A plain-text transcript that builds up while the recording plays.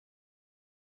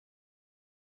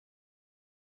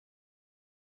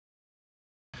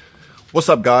What's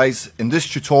up guys? In this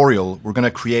tutorial we're going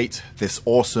to create this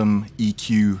awesome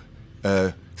EQ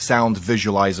sound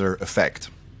visualizer effect.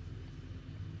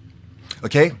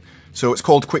 Okay, so it's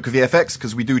called Quick VFX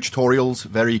because we do tutorials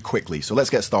very quickly. So let's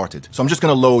get started. So I'm just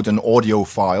going to load an audio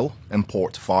file,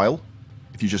 import file.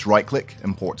 If you just right click,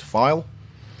 import file.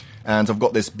 And I've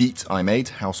got this beat I made,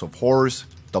 House of Horrors,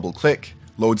 double click,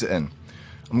 loads it in.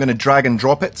 I'm going to drag and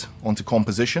drop it onto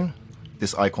composition,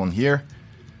 this icon here.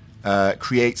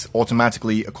 Creates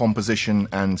automatically a composition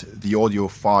and the audio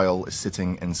file is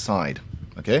sitting inside.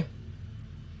 Okay?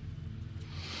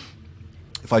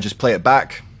 If I just play it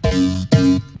back, you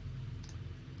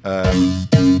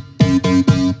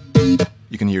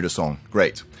can hear the song.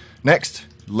 Great. Next,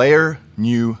 layer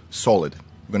new solid.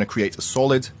 We're going to create a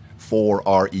solid for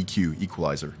our EQ,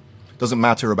 equalizer. Doesn't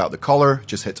matter about the color,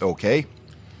 just hit OK.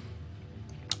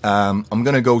 I'm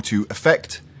going to go to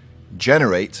Effect,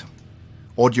 Generate,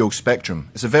 Audio Spectrum.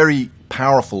 It's a very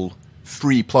powerful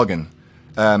free plugin.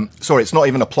 Sorry, it's not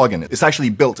even a plugin. It's actually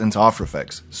built into After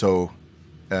Effects. So,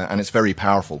 and it's very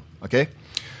powerful. Okay.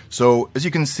 So as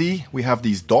you can see, we have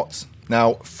these dots.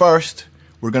 Now, first,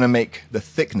 we're going to make the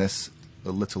thickness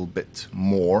a little bit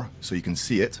more so you can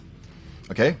see it.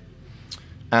 Okay.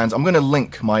 And I'm going to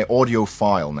link my audio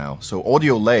file now. So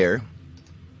audio layer,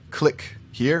 click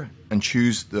here and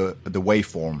choose the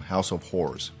waveform, House of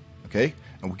Horrors. Okay.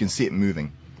 And we can see it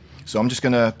moving. So I'm just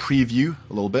going to preview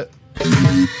a little bit.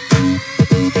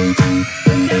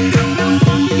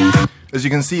 As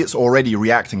you can see, it's already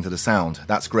reacting to the sound.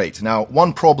 That's great. Now,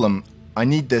 one problem, I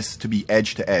need this to be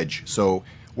edge to edge. So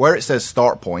where it says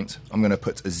start point, I'm going to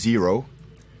put a 0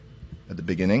 at the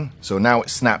beginning. So now it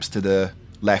snaps to the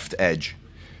left edge.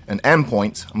 And end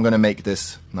point, I'm going to make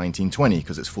this 1920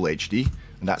 because it's full HD,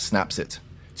 and that snaps it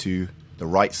to the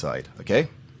right side. Okay,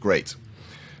 great.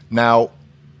 Now,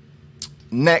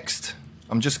 next,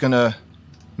 I'm just going to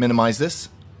minimize this.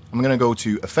 I'm going to go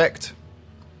to Effect,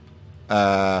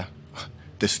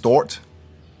 Distort,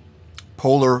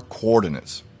 Polar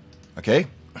Coordinates. Okay?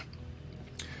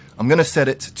 I'm going to set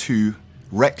it to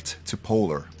rect to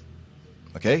polar.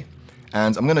 Okay?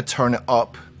 And I'm going to turn it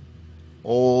up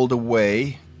all the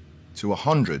way to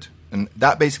 100. And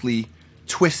that basically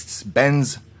twists,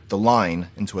 bends the line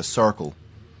into a circle.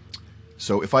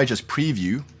 So if I just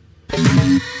preview,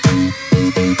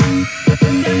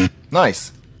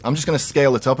 nice. I'm just going to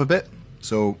scale it up a bit.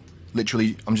 So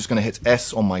literally, I'm just going to hit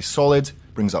S on my solid,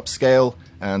 brings up scale,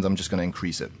 and I'm just going to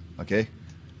increase it. Okay,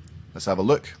 let's have a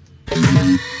look.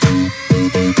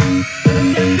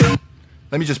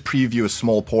 Let me just preview a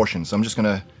small portion. So I'm just going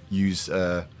to use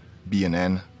B and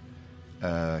N,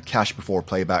 cache before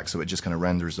playback, so it just kind of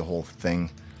renders the whole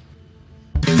thing.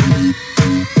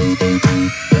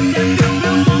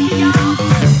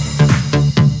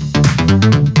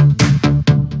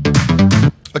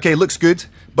 Okay, looks good,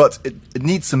 but it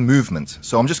needs some movement.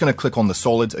 So I'm just going to click on the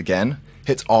solid again,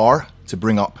 hit R to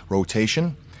bring up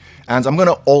rotation, and I'm going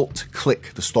to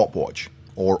Alt-click the stopwatch,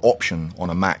 or Option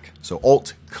on a Mac. So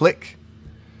Alt-click,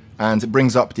 and it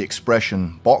brings up the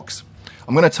expression box.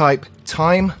 I'm going to type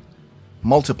time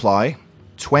multiply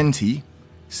 20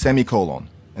 semicolon,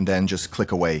 and then just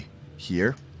click away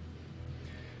here.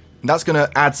 And that's going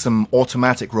to add some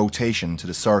automatic rotation to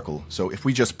the circle. So if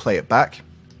we just play it back,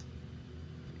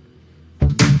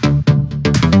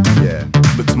 yeah,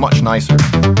 looks much nicer.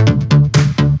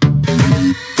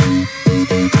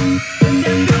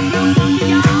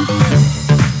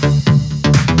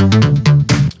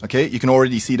 Okay, you can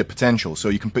already see the potential. So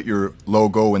you can put your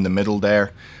logo in the middle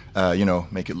there, you know,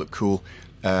 make it look cool.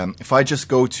 If I just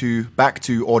go back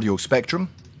to Audio Spectrum,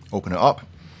 open it up,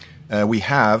 we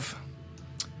have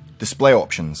display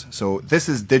options. So this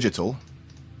is digital.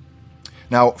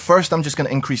 Now, first I'm just going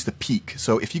to increase the peak.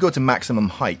 So if you go to maximum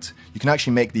height, you can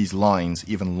actually make these lines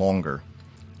even longer.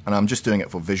 And I'm just doing it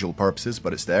for visual purposes,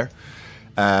 but it's there.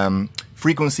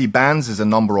 Frequency bands is a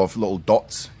number of little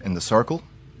dots in the circle.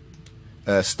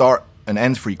 Start and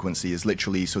end frequency is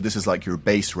literally, so this is like your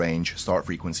bass range, start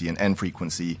frequency, and end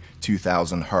frequency,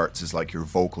 2000 Hertz is like your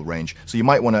vocal range. So you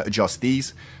might want to adjust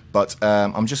these, but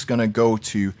I'm just going to go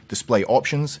to display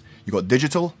options. You got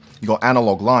digital, you got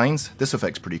analog lines. This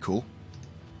effect's pretty cool.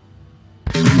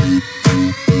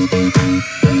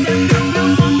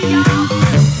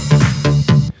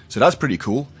 So that's pretty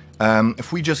cool.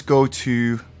 If we just go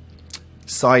to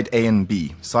side A and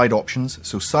B, side options.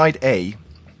 So side A,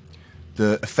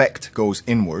 the effect goes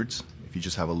inwards, if you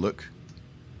just have a look.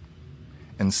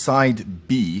 And side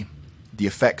B, the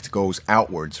effect goes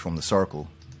outwards from the circle.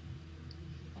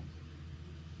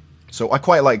 So I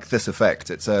quite like this effect.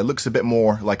 It looks a bit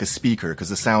more like a speaker because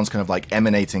the sound's kind of like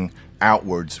emanating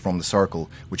outwards from the circle,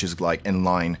 which is like in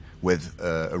line with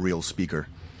a real speaker.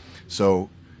 So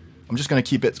I'm just going to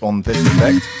keep it on this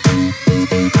effect.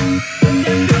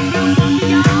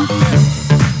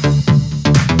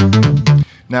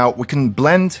 Now we can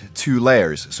blend two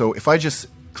layers. So if I just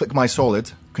click my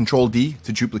solid, Control D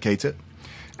to duplicate it,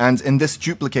 and in this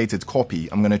duplicated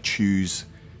copy, I'm going to choose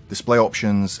Display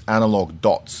Options, Analog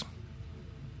Dots.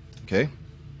 Okay.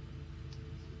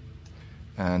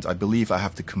 And I believe I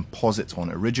have to composite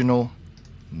on original.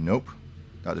 Nope,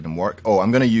 that didn't work. Oh, I'm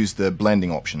going to use the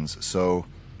blending options. So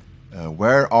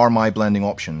where are my blending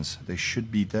options? They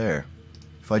should be there.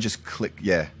 If I just click,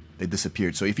 yeah, they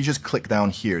disappeared. So if you just click down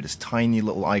here, this tiny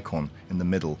little icon in the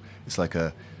middle, it's like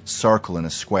a circle and a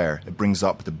square. It brings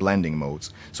up the blending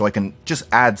modes. So I can just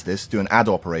add this, do an add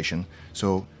operation.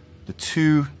 So the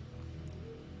two,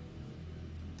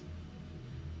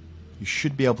 you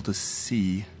should be able to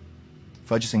see,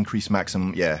 if I just increase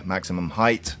maximum, maximum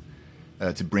height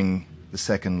to bring the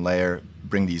second layer,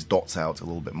 bring these dots out a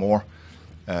little bit more.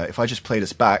 If I just play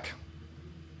this back,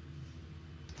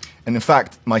 and in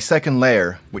fact, my second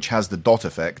layer, which has the dot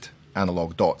effect,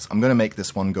 analog dots, I'm going to make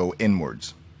this one go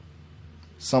inwards.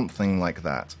 Something like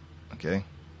that, okay?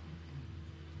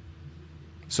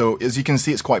 So as you can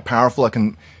see, it's quite powerful. I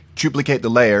can duplicate the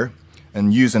layer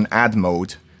and use an add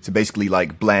mode to basically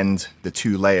like blend the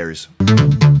two layers.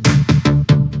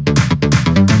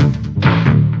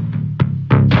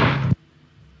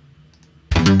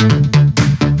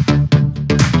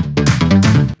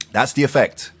 That's the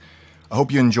effect. I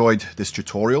hope you enjoyed this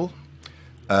tutorial.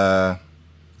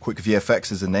 Quick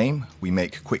VFX is the name. We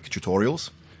make quick tutorials.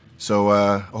 So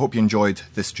I hope you enjoyed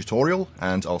this tutorial,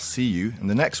 and I'll see you in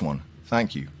the next one.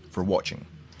 Thank you for watching.